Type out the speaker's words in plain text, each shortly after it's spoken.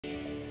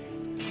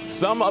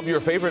Some of your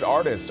favorite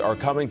artists are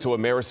coming to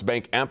Ameris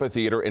Bank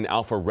Amphitheatre in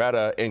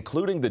Alpharetta,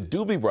 including the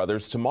Doobie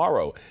Brothers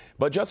tomorrow.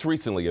 But just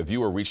recently, a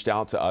viewer reached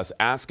out to us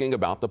asking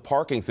about the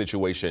parking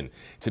situation.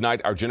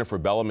 Tonight, our Jennifer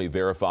Bellamy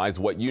verifies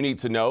what you need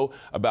to know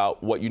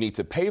about what you need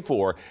to pay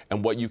for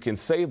and what you can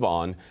save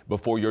on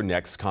before your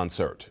next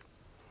concert.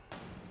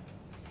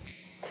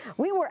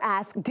 We were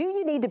asked, do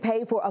you need to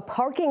pay for a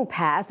parking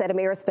pass at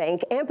Ameris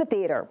Bank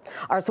Amphitheatre?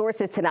 Our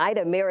sources tonight,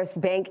 Ameris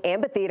Bank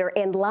Amphitheatre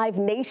and Live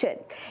Nation.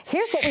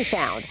 Here's what we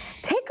found.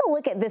 Take a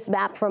look at this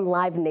map from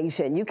Live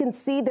Nation. You can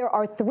see there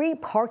are 3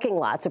 parking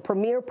lots, a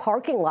premier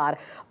parking lot,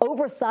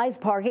 oversized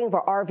parking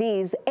for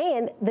RVs,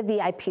 and the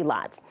VIP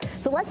lots.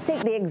 So let's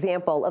take the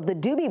example of the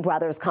Doobie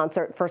Brothers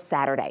concert for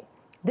Saturday.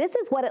 This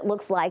is what it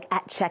looks like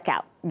at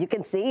checkout. You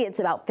can see it's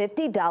about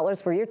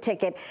 $50 for your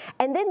ticket,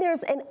 and then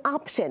there's an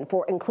option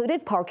for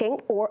included parking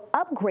or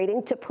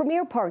upgrading to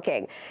premier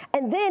parking.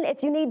 And then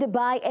if you need to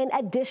buy an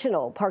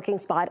additional parking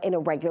spot in a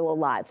regular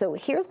lot. So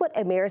here's what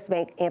Ameris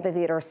Bank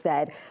Amphitheatre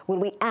said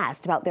when we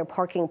asked about their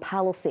parking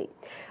policy.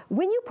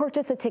 When you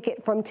purchase a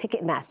ticket from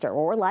Ticketmaster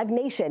or Live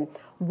Nation,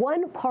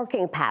 1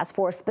 parking pass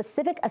for a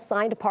specific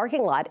assigned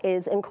parking lot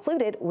is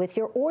included with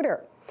your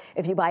order.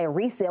 If you buy a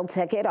resale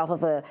ticket off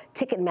of a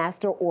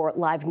Ticketmaster or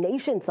Live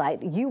Nation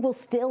site, you will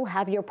still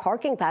have your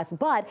parking pass,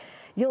 but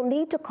you'll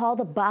need to call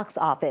the box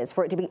office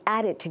for it to be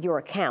added to your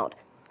account.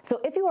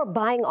 So if you are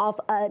buying off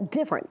a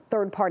different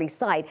third-party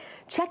site,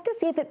 check to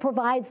see if it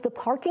provides the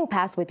parking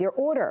pass with your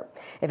order.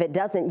 If it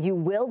doesn't, you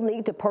will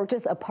need to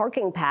purchase a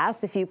parking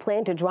pass if you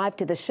plan to drive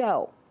to the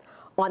show.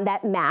 On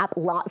that map,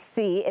 Lot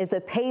C is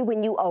a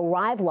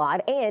pay-when-you-arrive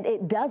lot, and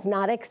it does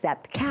not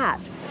accept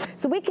cash.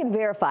 So we can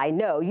verify,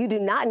 no, you do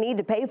not need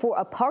to pay for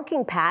a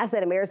parking pass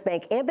at Ameris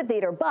Bank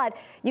Amphitheatre, but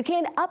you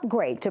can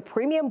upgrade to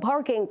premium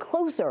parking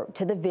closer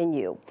to the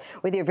venue.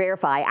 With your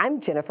Verify,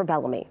 I'm Jennifer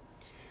Bellamy.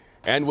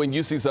 And when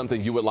you see something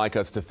you would like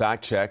us to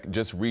fact check,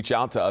 just reach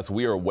out to us.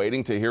 We are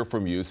waiting to hear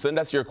from you. Send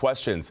us your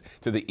questions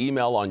to the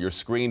email on your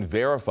screen,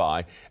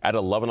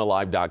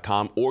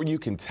 verify@11alive.com, or you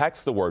can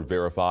text the word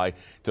verify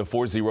to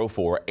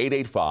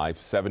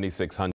 404-885-7600.